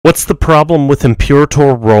What's the problem with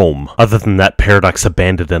Imperator Rome, other than that Paradox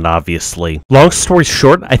abandoned it, obviously? Long story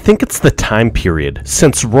short, I think it's the time period.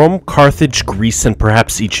 Since Rome, Carthage, Greece, and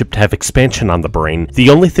perhaps Egypt have expansion on the brain, the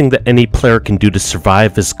only thing that any player can do to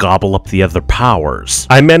survive is gobble up the other powers.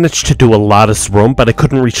 I managed to do a lot as Rome, but I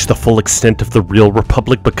couldn't reach the full extent of the real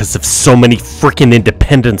Republic because of so many freaking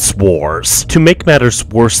independence wars. To make matters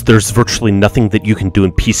worse, there's virtually nothing that you can do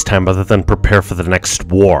in peacetime other than prepare for the next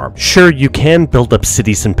war. Sure, you can build up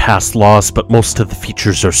cities and pass laws, but most of the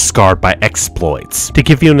features are scarred by exploits. To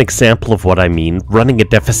give you an example of what I mean, running a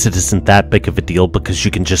deficit isn't that big of a deal because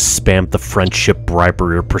you can just spam the friendship,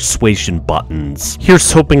 bribery, or persuasion buttons.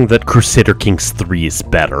 Here's hoping that Crusader Kings 3 is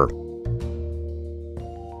better.